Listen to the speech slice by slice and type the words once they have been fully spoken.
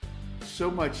so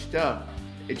much stuff,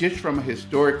 just from a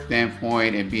historic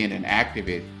standpoint and being an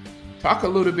activist. Talk a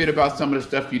little bit about some of the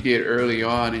stuff you did early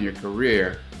on in your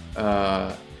career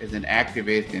as an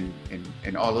activist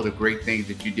and all of the great things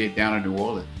that you did down in New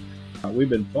Orleans. We've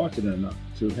been fortunate enough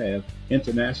to have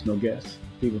international guests,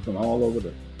 people from all over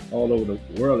the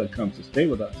world that come to stay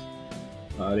with us.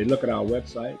 They look at our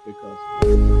website because.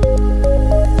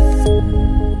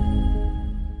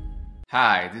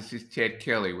 Hi, this is Ted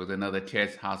Kelly with another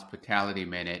Ted's Hospitality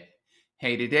Minute.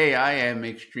 Hey, today I am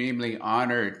extremely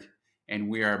honored and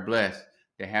we are blessed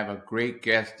to have a great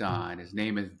guest on. His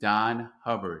name is Don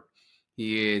Hubbard.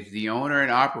 He is the owner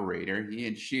and operator. He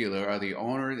and Sheila are the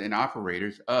owners and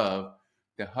operators of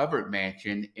the Hubbard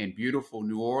Mansion in beautiful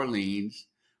New Orleans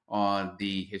on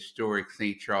the historic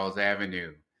St. Charles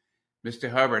Avenue. Mr.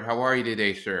 Hubbard, how are you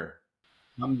today, sir?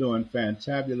 I'm doing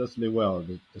fantabulously well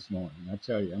this morning. I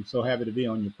tell you, I'm so happy to be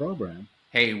on your program.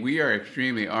 Hey, we are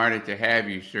extremely honored to have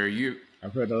you, sir.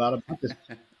 I've heard a lot about this.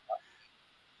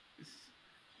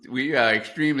 We are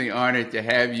extremely honored to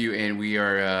have you, and we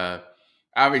are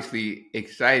obviously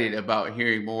excited about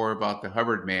hearing more about the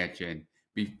Hubbard Mansion.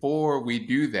 Before we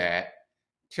do that,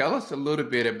 tell us a little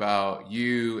bit about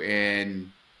you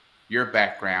and your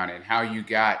background and how you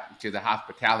got to the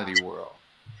hospitality world.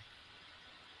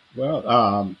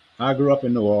 Well, I grew up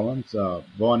in New Orleans,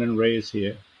 born and raised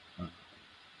here.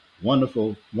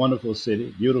 Wonderful, wonderful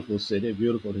city, beautiful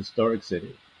historic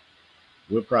city.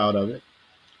 We're proud of it.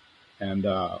 And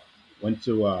went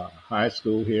to high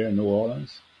school here in New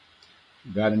Orleans.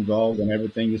 Got involved in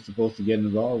everything you're supposed to get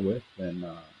involved with. And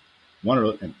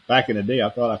and back in the day,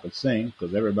 I thought I could sing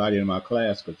because everybody in my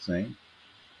class could sing.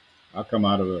 I come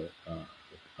out of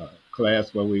a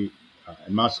class where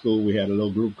in my school, we had a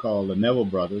little group called the Neville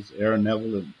Brothers, Aaron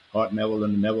Neville and Art Neville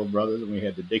and the Neville Brothers, and we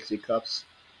had the Dixie Cups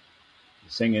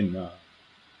singing,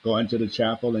 going to the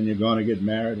chapel and you're going to get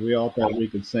married. We all thought we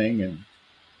could sing,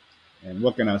 and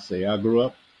what can I say? I grew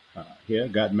up here,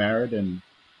 got married, and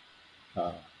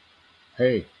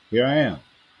hey, here I am.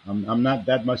 I'm not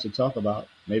that much to talk about.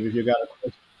 Maybe if you got a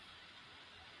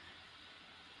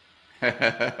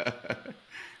question.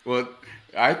 Well,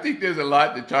 I think there's a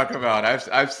lot to talk about.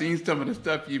 I've seen some of the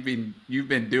stuff you've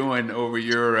been doing over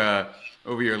your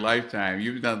lifetime.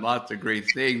 You've done lots of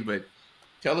great things, but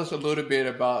tell us a little bit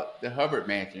about the Hubbard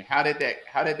Mansion. How did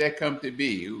that come to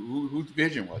be? Whose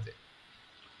vision was it?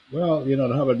 Well,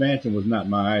 the Hubbard Mansion was not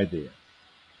my idea.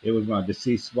 It was my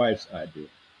deceased wife's idea.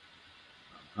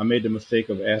 I made the mistake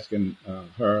of asking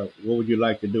her, what would you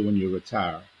like to do when you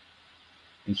retire?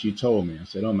 And she told me. I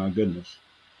said, oh, my goodness.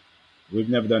 We've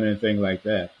never done anything like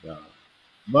that.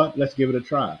 But let's give it a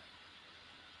try.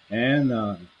 And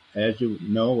as you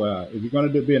know, if you're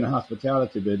going to be in the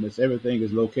hospitality business, everything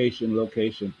is location,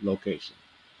 location, location.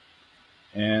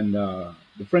 And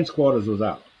the French Quarters was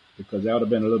out because that would have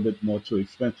been a little bit more too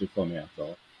expensive for me, I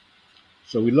thought.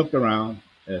 So we looked around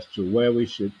as to where we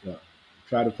should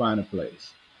try to find a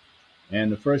place.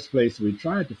 And the first place we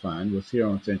tried to find was here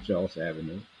on St. Charles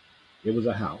Avenue. It was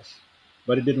a house,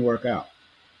 but it didn't work out.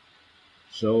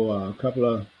 So a couple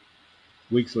of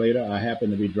weeks later, I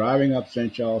happened to be driving up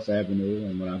St. Charles Avenue,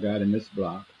 and when I got in this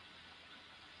block,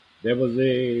 there was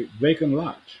a vacant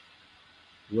lot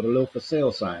with a little for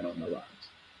sale sign on the lot.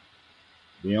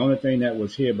 The only thing that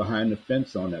was here behind the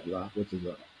fence on that lot, which is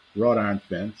a wrought iron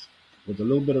fence, was a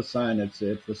little bit of sign that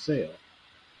said for sale,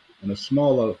 and a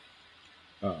smaller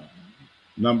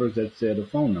numbers that said a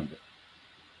phone number.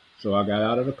 So I got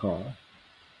out of the car,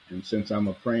 and since I'm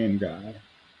a praying guy,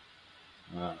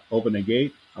 I opened the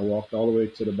gate. I walked all the way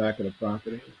to the back of the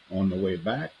property. On the way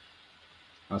back,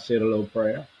 I said a little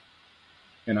prayer,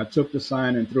 and I took the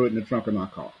sign and threw it in the trunk of my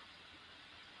car.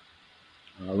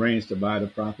 I arranged to buy the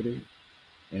property,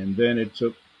 and then it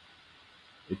took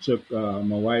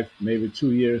my wife maybe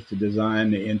 2 years to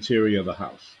design the interior of the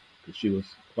house because she was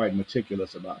quite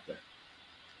meticulous about that.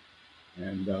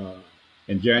 And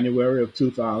in January of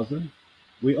 2000,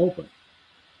 we opened.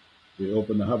 We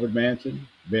opened the Hubbard Mansion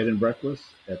Bed and Breakfast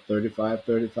at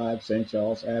 3535 St.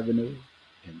 Charles Avenue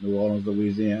in New Orleans,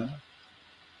 Louisiana,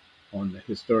 on the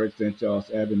historic St. Charles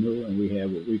Avenue, and we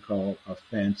have what we call a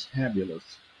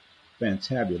fantabulous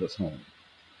home.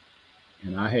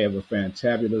 And I have a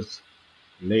fantabulous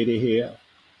lady here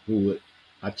who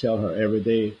I tell her every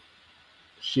day,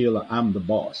 Sheila, I'm the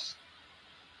boss.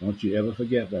 Don't you ever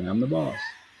forget that I'm the boss.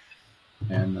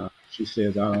 And she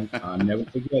says, I'll never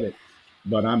forget it,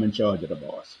 but I'm in charge of the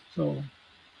boss. So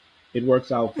it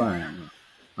works out fine.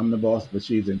 I'm the boss, but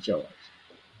she's in charge.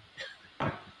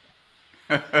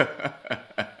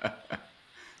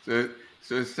 So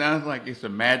it sounds like it's a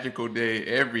magical day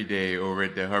every day over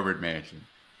at the Hubbard Mansion.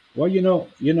 Well,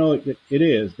 it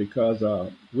is because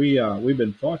we've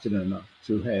been fortunate enough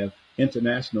to have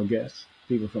international guests,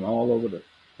 people from all over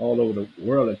the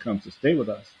world that come to stay with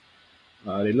us.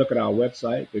 They look at our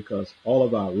website because all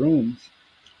of our rooms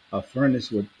are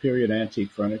furnished with period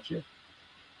antique furniture.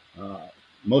 Uh,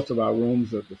 Most of our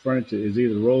rooms, the furniture is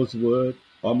either rosewood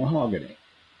or mahogany,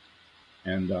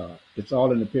 and it's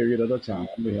all in the period of the time.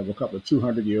 We have a couple of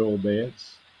 200-year-old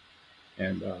beds,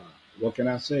 and what can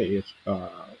I say?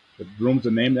 The rooms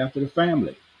are named after the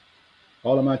family.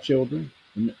 All of my children.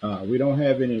 We don't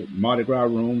have any Mardi Gras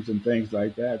rooms and things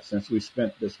like that. Since we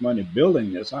spent this money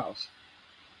building this house,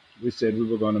 we said we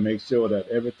were going to make sure that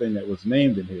everything that was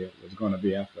named in here was going to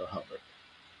be after Hubbard.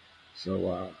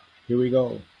 So here we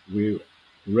go. We're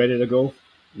ready to go,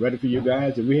 ready for you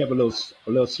guys. And we have a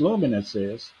little slogan that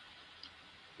says,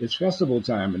 "It's festival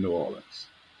time in New Orleans.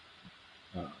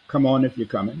 Come on if you're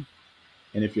coming,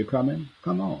 and if you're coming,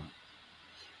 come on."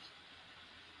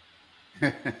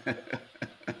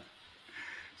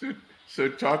 So, so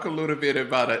talk a little bit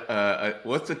about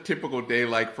what's a typical day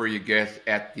like for your guests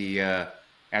at the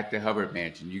Hubbard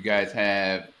Mansion. You guys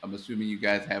have, I'm assuming you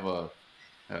guys have a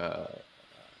uh,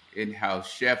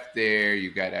 in-house chef there.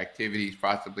 You got activities,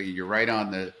 possibly. You're right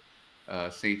on the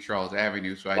St. Charles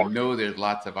Avenue, so I know there's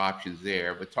lots of options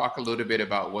there. But talk a little bit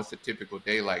about what's a typical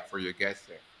day like for your guests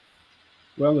there.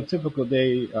 Well, a typical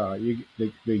day,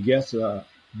 the guests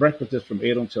breakfast is from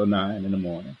 8 until 9 in the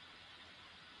morning,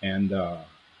 and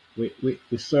we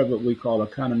serve what we call a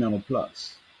continental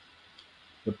plus.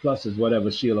 The plus is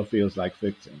whatever Sheila feels like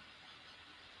fixing,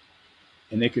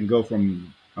 and it can go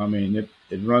from. I mean,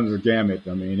 it runs the gamut.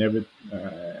 I mean,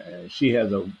 she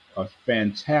has a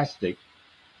fantastic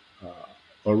uh,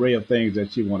 array of things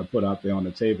that she want to put out there on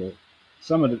the table.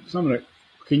 Some of the.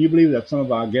 Can you believe that some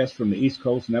of our guests from the East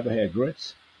Coast never had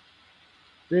grits?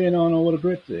 They don't know what a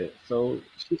grits is. So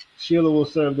Sheila will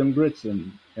serve them grits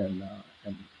and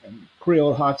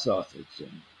Creole hot sausage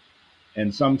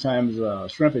and sometimes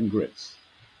shrimp and grits.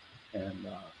 And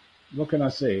what can I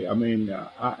say? I mean,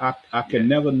 I Yeah, can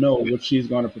never know what she's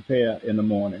going to prepare in the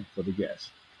morning for the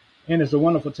guests. And it's a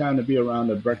wonderful time to be around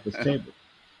the breakfast table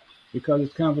because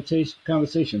it's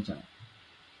conversation time.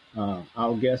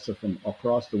 Our guests are from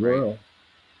across the right. world,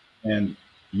 and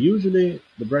usually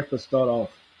the breakfast start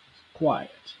off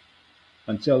quiet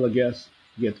until the guests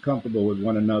get comfortable with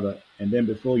one another, and then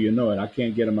before you know it, I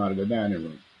can't get them out of the dining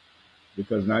room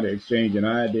because now they're exchanging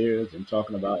ideas and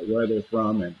talking about where they're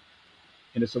from, and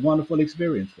it's a wonderful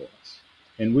experience for us,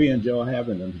 and we enjoy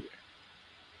having them here.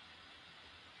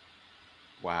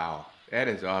 Wow, that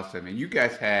is awesome. And you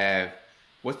guys have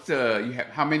what's the you have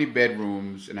how many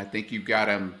bedrooms? And I think you've got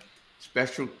them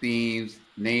special themes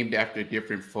named after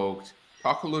different folks.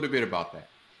 Talk a little bit about that.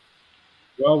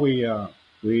 Well, we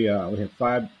have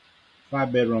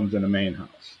five bedrooms in the main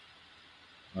house.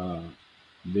 Uh,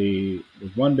 the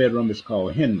one bedroom is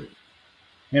called Henry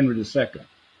the Second,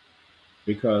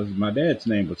 because my dad's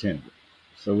name was Henry,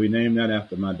 so we named that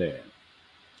after my dad.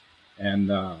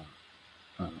 And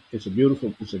it's a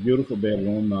beautiful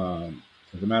bedroom.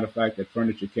 As a matter of fact, that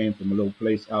furniture came from a little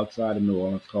place outside of New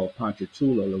Orleans called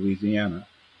Ponchatoula, Louisiana,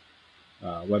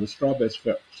 where the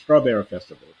Strawberry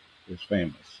Festival is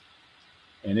famous.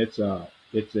 And it's a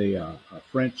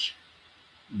French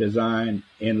design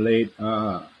inlaid.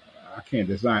 I can't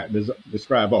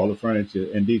describe all the furniture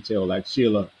in detail like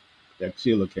Sheila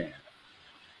can.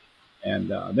 And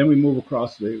then we move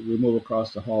across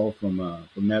the hall from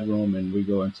that room, and we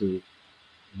go into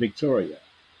Victoria.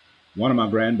 One of my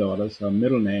granddaughters, her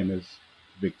middle name is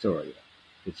Victoria.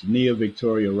 It's Nia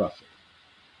Victoria Russell.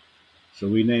 So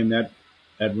we named that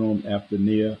room after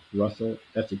Nia Russell.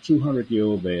 That's a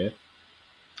 200-year-old bed.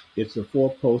 It's a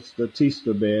four-post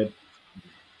Statista bed,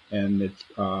 and it's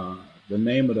the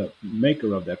name of the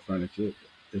maker of that furniture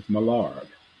is Millard.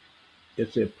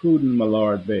 It's a Prudent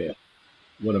Millard bed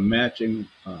with a matching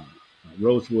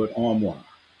rosewood armoire,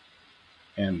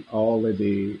 and all of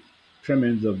the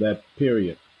trimmings of that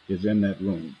period is in that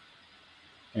room.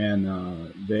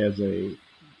 And there's a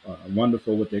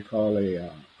wonderful what they call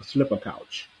a slipper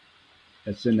couch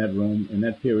that's in that room. In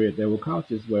that period, there were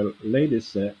couches where ladies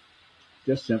sat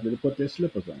just simply to put their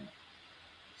slippers on.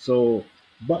 So,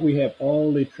 but we have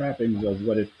all the trappings of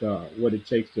what it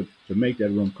takes to make that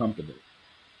room comfortable.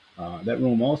 That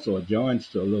room also adjoins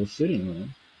to a little sitting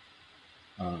room,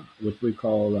 which we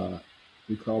call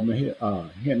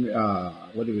Henry.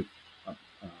 What do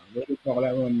we call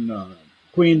that one?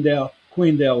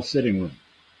 Queendale sitting room.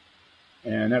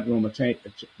 And that room attained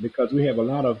because we have a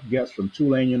lot of guests from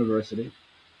Tulane University,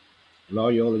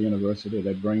 Loyola University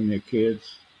that bring their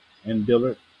kids, and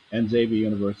Dillard and Xavier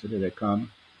University that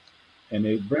come, and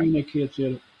they bring their kids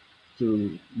here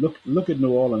to look at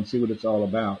New Orleans, see what it's all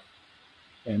about.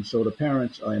 And so the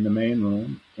parents are in the main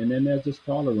room, and then there's this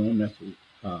parlor room.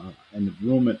 And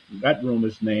the that room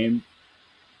is named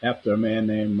after a man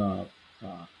named uh,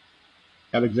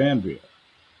 Alexandria.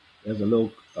 There's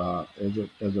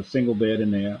a single bed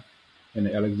in there in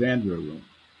the Alexandria room.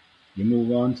 You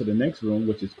move on to the next room,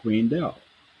 which is Queen Del.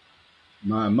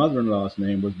 My mother-in-law's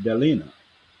name was Delina,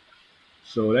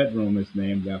 so that room is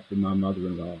named after my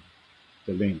mother-in-law,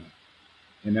 Delina.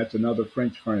 And that's another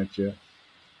French furniture,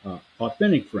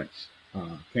 authentic French,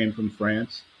 came from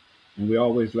France. And we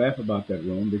always laugh about that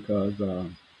room because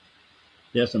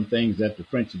there's some things that the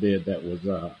French did that was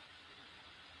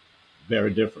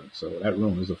very different. So that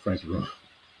room is a French room.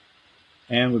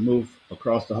 And we move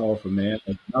across the hall from there.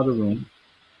 There's another room.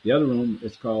 The other room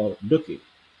is called Dookie.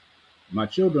 My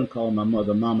children call my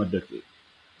mother Mama Dookie.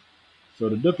 So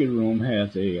the Dookie room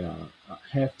has a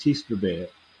half teaster bed.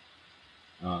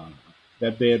 Uh,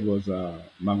 that bed was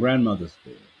my grandmother's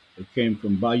bed. It came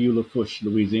from Bayou Lafourche,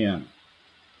 Louisiana.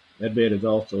 That bed is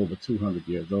also over 200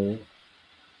 years old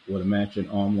with a matching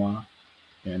armoire,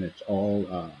 and it's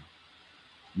all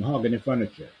mahogany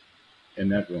furniture in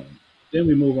that room. Then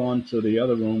we move on to the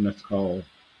other room that's called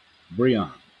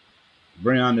Brion.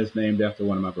 Brion is named after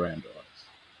one of my granddaughters.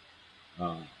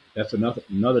 Uh, that's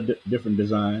another different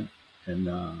design, and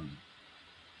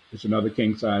it's another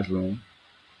king size room.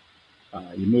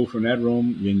 You move from that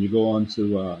room, and you go on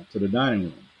to the dining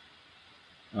room.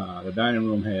 The dining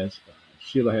room has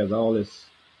Sheila has all this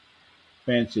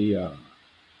fancy. What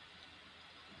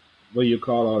do you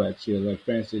call all that, Sheila? That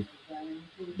fancy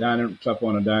dining up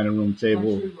on a dining room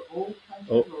table.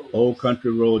 Old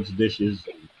country roads dishes.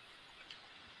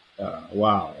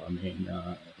 Wow, I mean,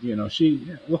 she.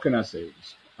 What can I say?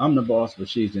 I'm the boss, but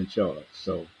she's in charge.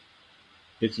 So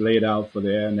it's laid out for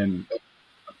there, and then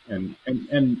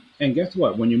and guess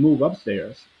what? When you move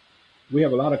upstairs, we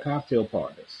have a lot of cocktail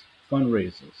parties,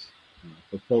 fundraisers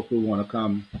for folk who want to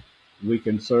come. We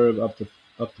can serve up to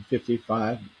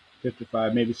 55,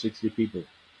 maybe 60 people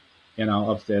in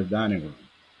our upstairs dining room,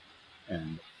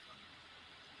 and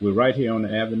we're right here on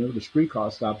the avenue. The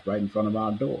streetcar stops right in front of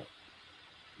our door.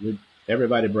 We,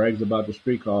 Everybody brags about the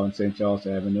streetcar on St. Charles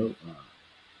Avenue.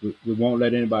 We won't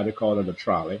let anybody call it a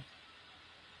trolley.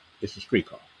 It's a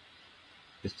streetcar.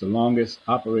 It's the longest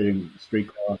operating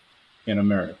streetcar in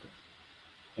America,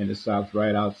 and it stops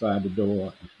right outside the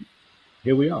door.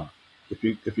 Here we are. If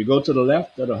you go to the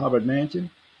left of the Hubbard Mansion,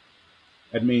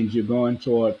 that means you're going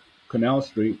toward Canal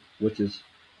Street, which is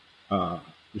uh,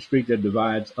 the street that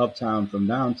divides uptown from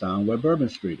downtown, where Bourbon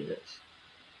Street is.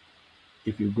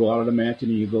 If you go out of the mansion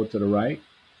and you go to the right,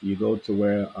 you go to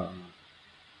where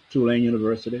Tulane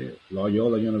University,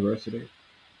 Loyola University,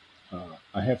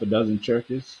 a half a dozen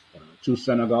churches, two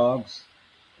synagogues,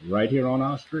 right here on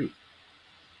our street.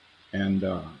 And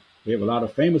we have a lot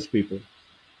of famous people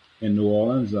in New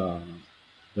Orleans.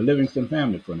 The Livingston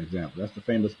family, for an example, that's the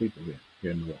famous people here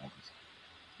in New Orleans.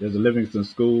 There's a Livingston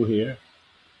school here,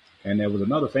 and there was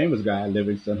another famous guy,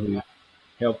 Livingston, who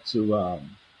helped to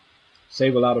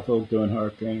save a lot of folks during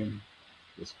hurricane,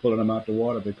 just pulling them out the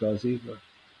water because I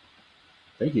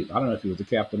don't know if he was the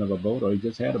captain of a boat or he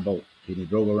just had a boat and he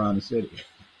drove around the city.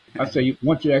 I say,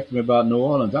 once you ask me about New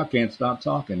Orleans, I can't stop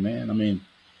talking, man. I mean,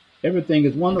 everything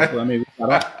is wonderful. I mean,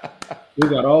 we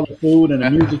got all the food and the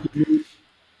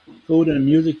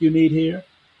music you need here,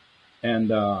 and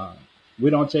we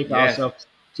don't take Yes. ourselves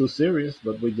too serious,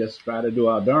 but we just try to do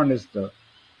our darndest to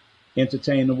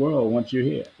entertain the world once you're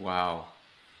here. Wow.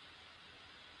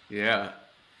 Yeah.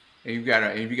 And you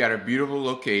got a beautiful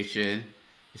location.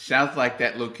 It sounds like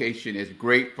that location is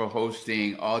great for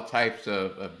hosting all types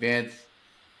of events,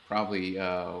 probably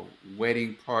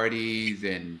wedding parties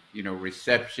and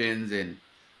receptions and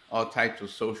all types of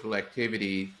social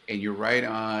activities. And you're right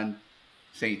on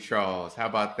St. Charles. How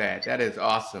about that? That is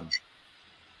awesome.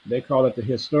 They call it the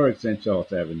historic St.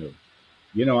 Charles Avenue.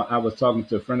 I was talking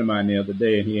to a friend of mine the other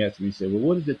day, and he asked me, he said, "Well,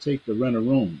 what does it take to rent a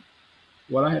room?"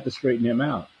 Well, I had to straighten him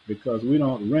out because we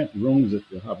don't rent rooms at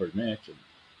the Hubbard Mansion.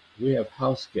 We have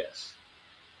house guests.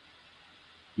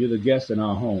 You're the guest in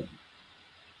our home.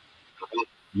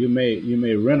 You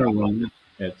may rent a room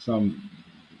at some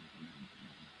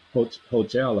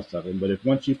hotel or something, but if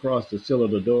once you cross the sill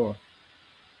of the door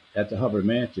at the Hubbard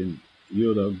Mansion,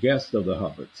 you're the guest of the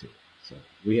Hubbards here. So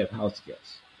we have house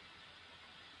guests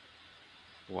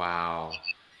Wow.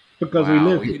 because we Wow.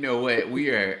 live Well, here. you know what? We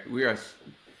are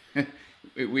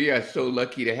we are so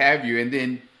lucky to have you. And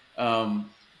then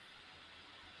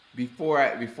before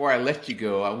I let you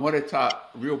go, I want to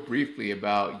talk real briefly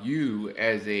about you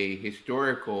as a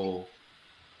historical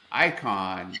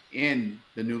icon in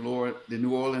the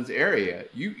New Orleans area.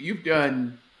 You've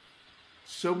done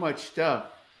so much stuff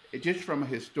just from a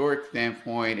historic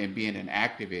standpoint and being an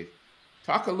activist.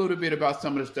 Talk a little bit about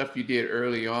some of the stuff you did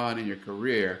early on in your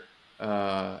career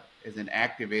as an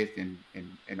activist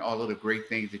and all of the great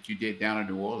things that you did down in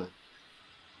New Orleans.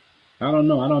 I don't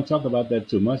know. I don't talk about that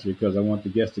too much because I want the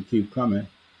guests to keep coming.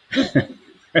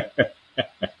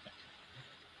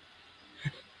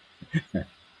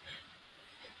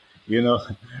 You know,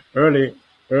 early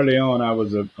early on, I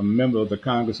was a member of the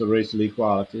Congress of Racial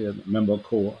Equality, a member of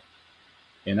CORE,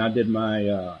 and I did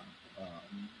my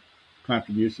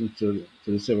contribution to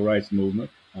the civil rights movement.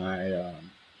 I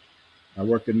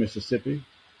worked in Mississippi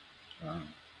uh,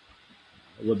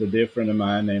 with a dear friend of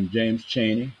mine named James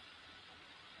Chaney,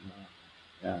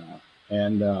 uh,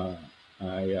 and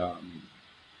I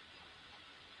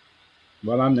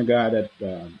well, I'm the guy that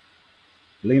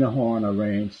Lena Horne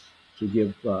arranged to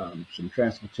give some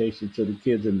transportation to the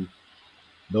kids and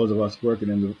those of us working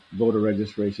in the voter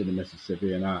registration in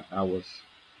Mississippi. And I was,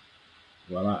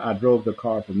 well, I drove the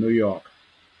car from New York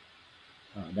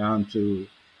down to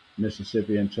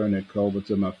Mississippi and turned it over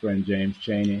to my friend James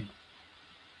Chaney.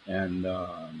 And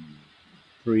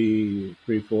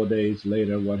 4 days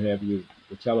later, what have you,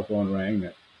 the telephone rang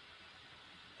that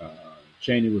uh,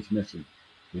 Chaney was missing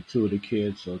with two of the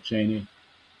kids. So Chaney,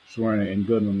 Swerner, and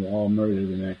Goodman were all murdered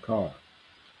in that car.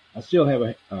 I still have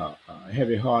a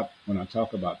heavy heart when I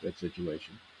talk about that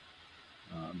situation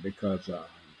because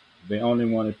they only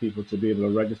wanted people to be able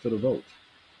to register to vote.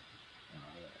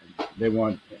 They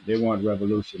weren't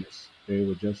revolutionists. They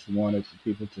were just wanted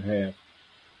people to have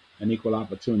an equal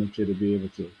opportunity to be able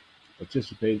to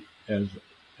participate as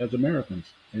Americans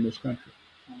in this country.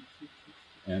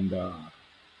 And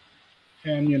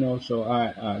so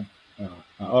I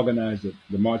organized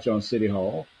the March on City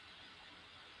Hall.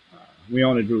 We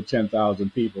only drew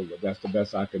 10,000 people, but that's the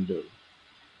best I can do.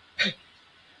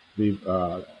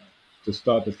 The To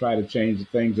start to try to change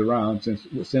things around.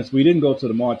 Since we didn't go to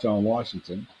the March on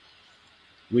Washington,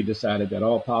 we decided that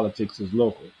all politics is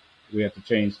local. We have to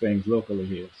change things locally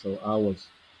here. So I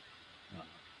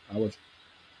was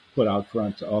put out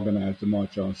front to organize the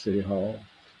March on City Hall.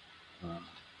 Uh,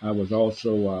 I was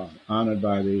also honored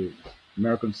by the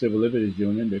American Civil Liberties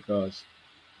Union because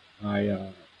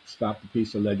I stopped a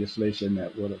piece of legislation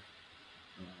that would have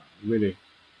really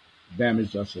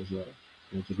damaged us as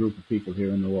a group of people here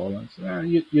in New Orleans.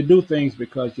 You do things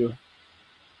because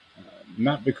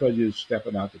not because you're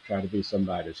stepping out to try to be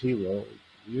somebody's hero.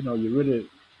 You really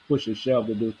push yourself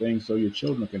to do things so your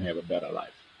children can have a better life.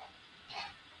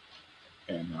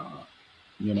 And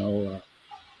you know,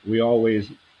 we always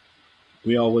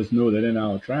knew that in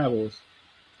our travels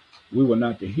we were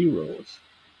not the heroes.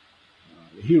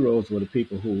 The heroes were the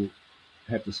people who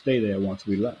had to stay there once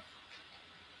we left.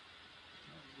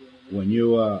 When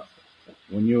you're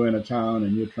in a town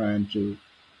and you're trying to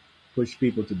push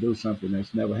people to do something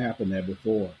that's never happened there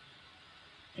before,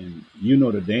 and you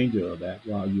know the danger of that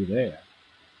while you're there.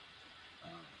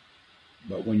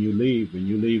 But when you leave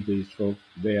these folks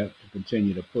there to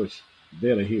continue to push,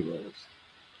 they're the heroes.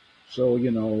 So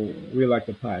we're like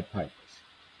the Pied Pipers.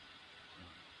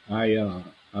 I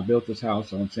built this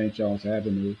house on St. Charles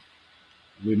Avenue.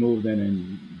 We moved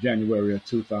in January of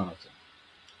 2000,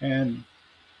 and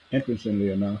interestingly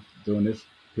enough, during this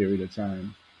period of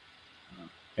time,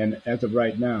 and as of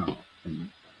right now,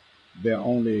 there are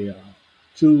only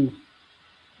two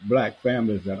black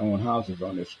families that own houses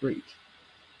on this street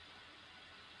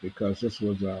because this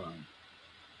was a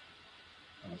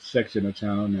section of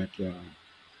town that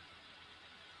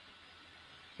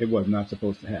it was not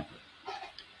supposed to happen.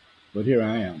 But here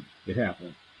I am. It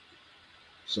happened.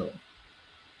 So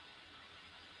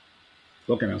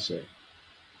what can I say?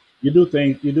 You do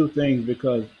things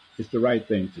because it's the right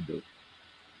thing to do.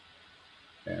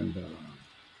 And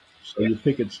so you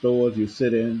picket stores, you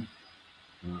sit in,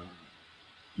 uh,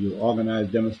 you organize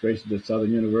demonstrations at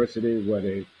Southern University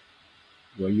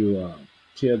where you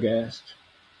tear gassed,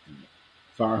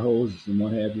 fire hoses, and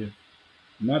what have you.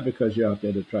 Not because you're out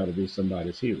there to try to be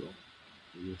somebody's hero.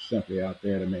 You're simply out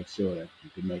there to make sure that you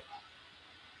can make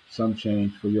some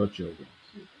change for your children,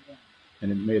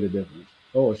 and it made a difference.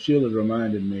 Oh, Sheila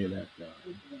reminded me that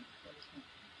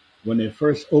when they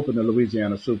first opened the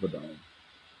Louisiana Superdome,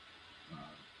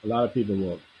 a lot of people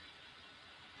were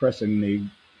pressing the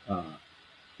uh,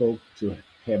 folk to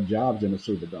have jobs in the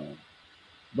Superdome.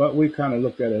 But we kind of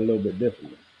looked at it a little bit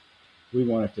differently. We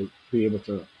wanted to be able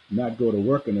to not go to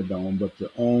work in the dome, but to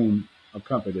own a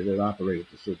company that operated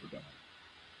the Superdome.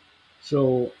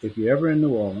 So if you're ever in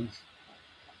New Orleans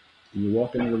and you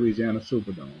walk in the Louisiana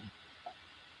Superdome,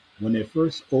 When they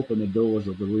first opened the doors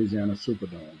of the Louisiana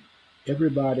Superdome,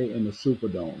 everybody in the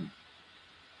Superdome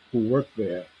who worked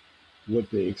there,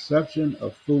 with the exception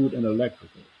of food and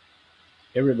electrical,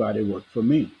 everybody worked for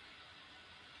me.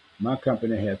 My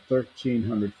company had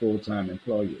 1,300 full-time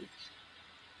employees.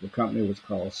 The company was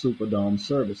called Superdome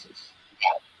Services.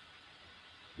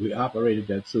 We operated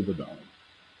that Superdome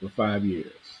for 5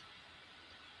 years.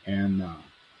 And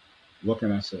what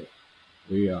can I say?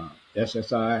 We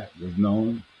SSI was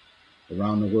known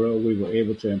around the world. We were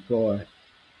able to employ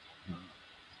uh,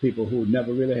 people who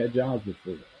never really had jobs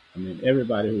before. I mean,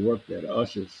 everybody who worked there, the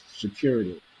ushers,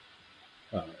 security,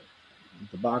 uh,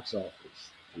 the box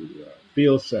office, the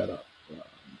field setup,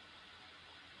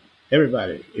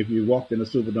 everybody. If you walked in the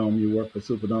Superdome, you worked for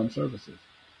Superdome Services.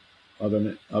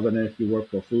 Other than if you work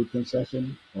for a food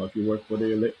concession or if you work for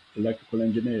the electrical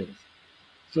engineers.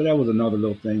 So that was another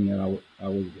little thing that I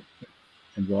was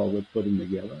involved with putting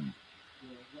together and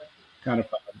kind of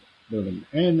building.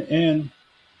 And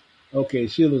okay,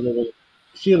 Sheila's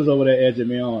over there edging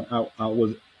me on. I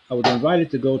was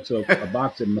invited to go to a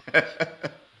boxing match.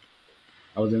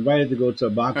 I was invited to go to a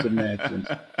boxing match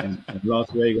in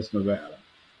Las Vegas, Nevada.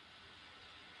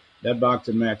 That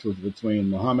boxing match was between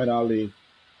Muhammad Ali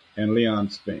and Leon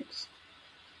Spinks.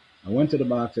 I went to the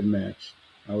boxing match.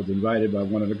 I was invited by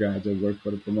one of the guys that worked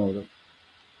for the promoter.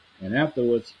 And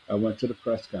afterwards, I went to the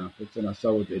press conference and I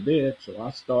saw what they did. So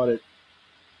I started,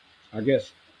 I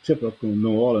guess, typical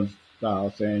New Orleans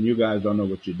style, saying, "You guys don't know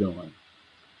what you're doing."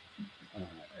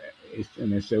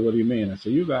 And they said, "What do you mean?" I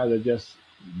said, "You guys are just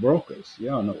brokers. You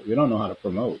don't know how to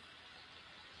promote."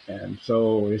 And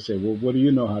so they said, "Well, what do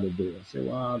you know how to do?" I said,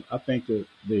 "Well, I think that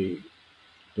the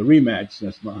rematch,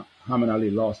 since Muhammad Ali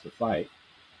lost the fight,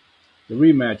 the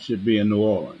rematch should be in New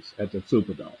Orleans at the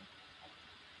Superdome."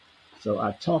 So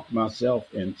I talked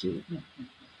myself into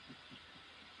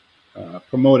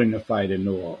promoting the fight in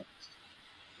New Orleans.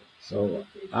 So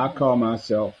I call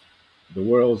myself the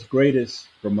world's greatest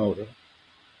promoter.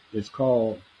 It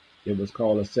was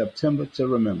called A September to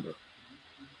Remember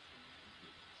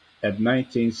at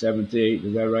 1978.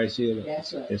 Is that right, Sheila?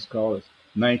 That's right. It's called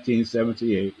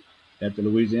 1978 at the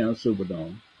Louisiana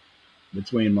Superdome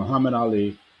between Muhammad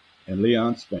Ali and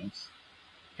Leon Spinks.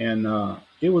 And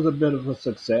it was a bit of a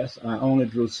success. I only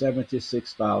drew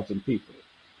 76,000 people.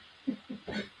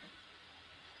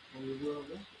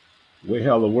 We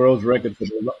held the world's record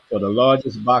for the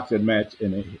largest boxing match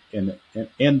in an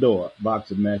indoor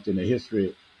boxing match in the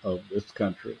history of this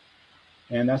country.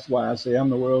 And that's why I say I'm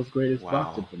the world's greatest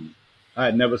boxer. Wow. For me. I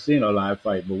had never seen a live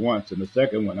fight but once, and the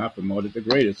second one I promoted the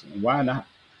greatest one. Why not?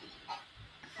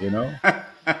 You know,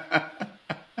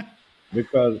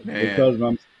 because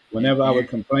Man, whenever I you would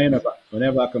complain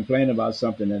about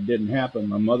something that didn't happen,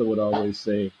 my mother would always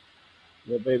say,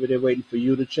 "Well, baby, they're waiting for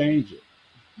you to change it."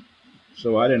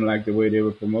 So I didn't like the way they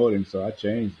were promoting, so I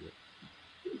changed it.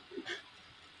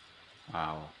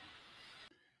 wow.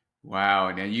 Wow.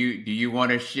 Now do you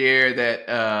want to share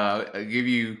that give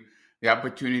you the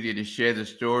opportunity to share the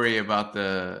story about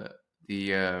the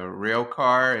rail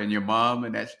car and your mom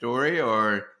and that story,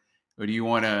 or do you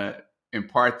want to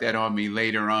impart that on me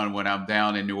later on when I'm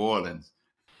down in New Orleans?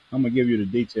 I'm gonna give you the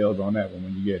details on that one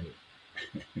when you get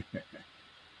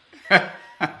here.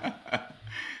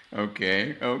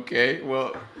 Okay, okay.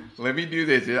 Well, let me do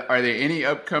this. Are there any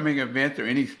upcoming events or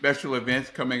any special events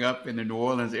coming up in the New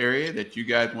Orleans area that you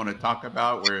guys want to talk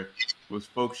about where those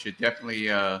folks should definitely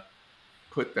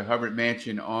put the Hubbard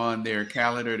Mansion on their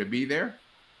calendar to be there?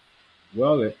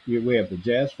 Well, we have the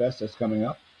Jazz Fest that's coming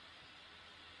up.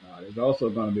 There's also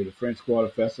going to be the French Quarter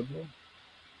Festival,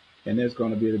 and there's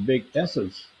going to be the Big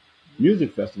Essence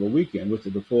Music Festival weekend, which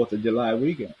is the 4th of July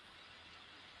weekend.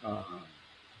 Uh,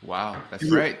 Wow, that's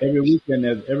every, right. every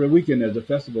weekend there's a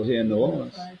festival here in New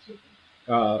Orleans.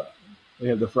 Uh, we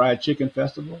have the Fried Chicken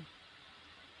Festival.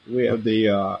 We have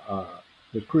the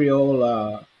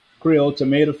Creole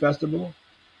Tomato Festival.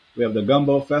 We have the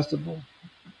Gumbo Festival.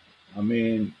 I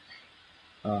mean,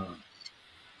 uh,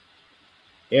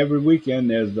 every weekend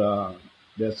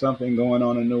there's something going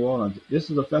on in New Orleans.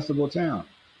 This is a festival town,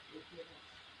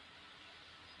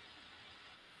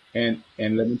 and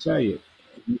let me tell you,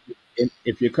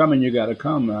 if you're coming, you got to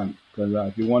come, because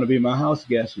if you want to be my house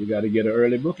guest, you got to get an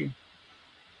early booking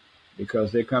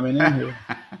because they're coming in here,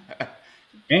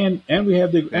 and we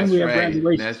have That's right.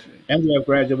 graduation, That's and we have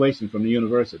graduation from the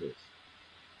universities.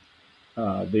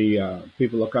 The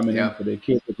people are coming in for yep. their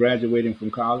kids are graduating from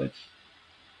college,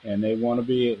 and they want to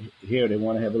be here. They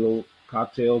want to have a little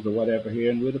cocktails or whatever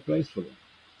here, and we're the place for them.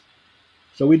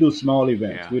 So we do small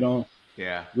events. Yeah.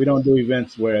 Yeah. We don't do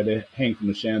events where they hang from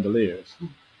the chandeliers.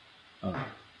 Uh,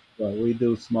 but we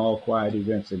do small, quiet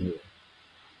events in here.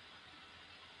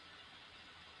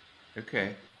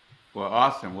 Okay. Well,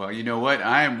 awesome. Well, you know what?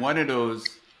 I am one of those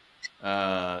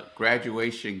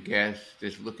graduation guests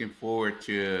that's looking forward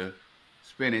to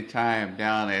spending time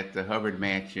down at the Hubbard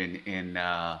Mansion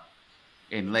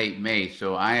in late May.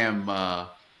 So I'm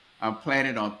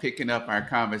planning on picking up our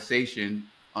conversation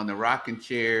on the rocking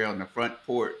chair on the front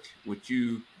porch with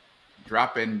you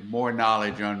dropping more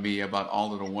knowledge on me about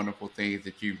all of the wonderful things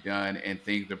that you've done and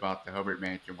things about the Hubbard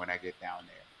Mansion when I get down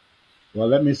there. Well,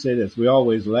 let me say this. We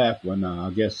always laugh when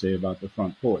our guests say about the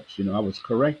front porch. I was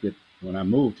corrected when I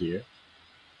moved here.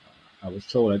 I was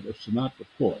told that it's not the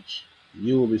porch.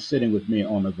 You will be sitting with me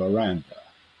on the veranda.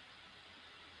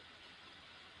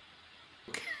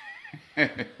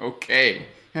 Okay.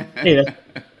 Hey,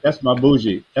 that's my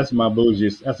bougie. That's my bougie.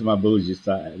 That's my bougie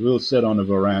side. We'll sit on the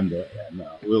veranda and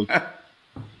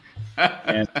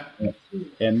and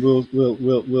and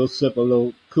we'll sip a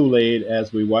little Kool-Aid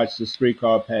as we watch the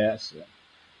streetcar pass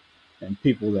and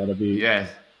people that'll be Yes.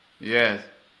 Yes.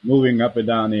 moving up and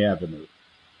down the avenue.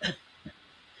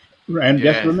 And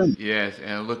just Yes. remember, Yes.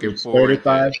 And looking it's forward to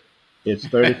 35. It's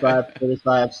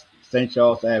 35 St.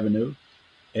 Charles Avenue,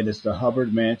 and it's the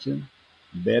Hubbard Mansion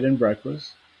Bed and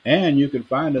Breakfast. And you can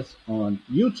find us on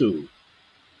YouTube.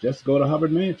 Just go to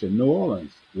Hubbard Mansion, New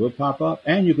Orleans. We'll pop up,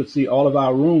 and you can see all of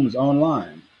our rooms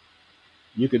online.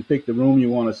 You can pick the room you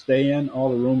want to stay in. All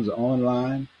the rooms are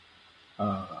online.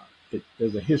 Uh,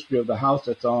 there's a history of the house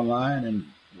that's online, and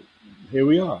here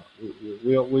we are.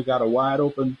 We got a wide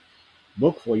open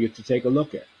book for you to take a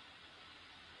look at.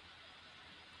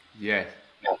 Yes,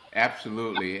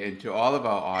 absolutely. And to all of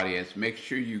our audience, make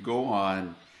sure you go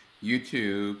on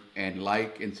YouTube and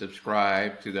like and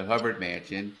subscribe to the Hubbard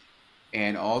Mansion.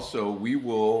 And also, we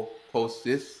will post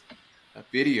this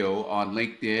video on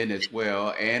LinkedIn as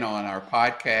well and on our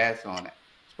podcast on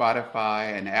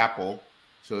Spotify and Apple.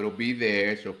 So it'll be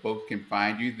there so folks can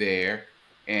find you there.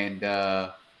 And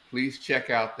please check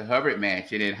out the Hubbard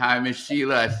Mansion. And hi, Miss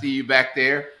Sheila. I see you back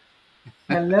there.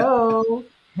 Hello,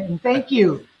 and thank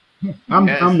you. Yes.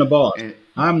 I'm the boss. And,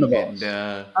 I'm the and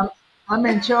boss. I'm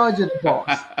in charge of the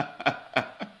boss.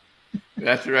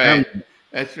 That's I'm, right.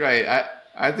 That's right.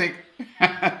 I think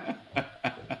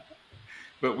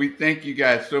but we thank you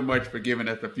guys so much for giving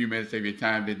us a few minutes of your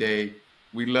time today.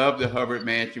 We love the Hubbard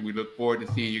Mansion. We look forward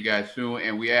to seeing you guys soon.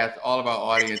 And we ask all of our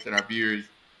audience and our viewers,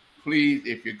 please,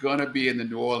 if you're going to be in the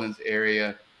New Orleans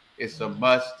area, it's a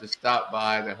must to stop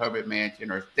by the Hubbard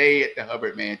Mansion or stay at the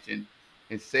Hubbard Mansion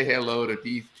and say hello to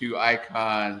these two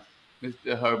icons,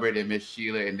 Mr. Hubbard and Miss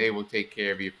Sheila, and they will take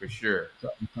care of you for sure.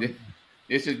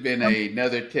 This has been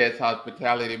another Ted's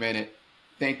Hospitality Minute.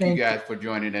 Thank you guys for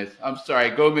joining us. I'm sorry.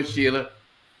 Go, Miss Sheila.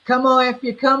 Come on if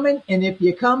you're coming, and if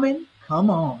you're coming, come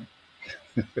on.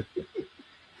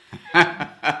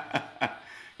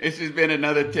 This has been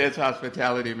another Ted's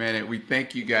Hospitality Minute. We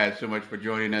thank you guys so much for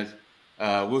joining us.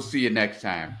 We'll see you next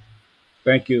time.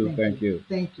 Thank you. Thank you.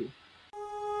 Thank you.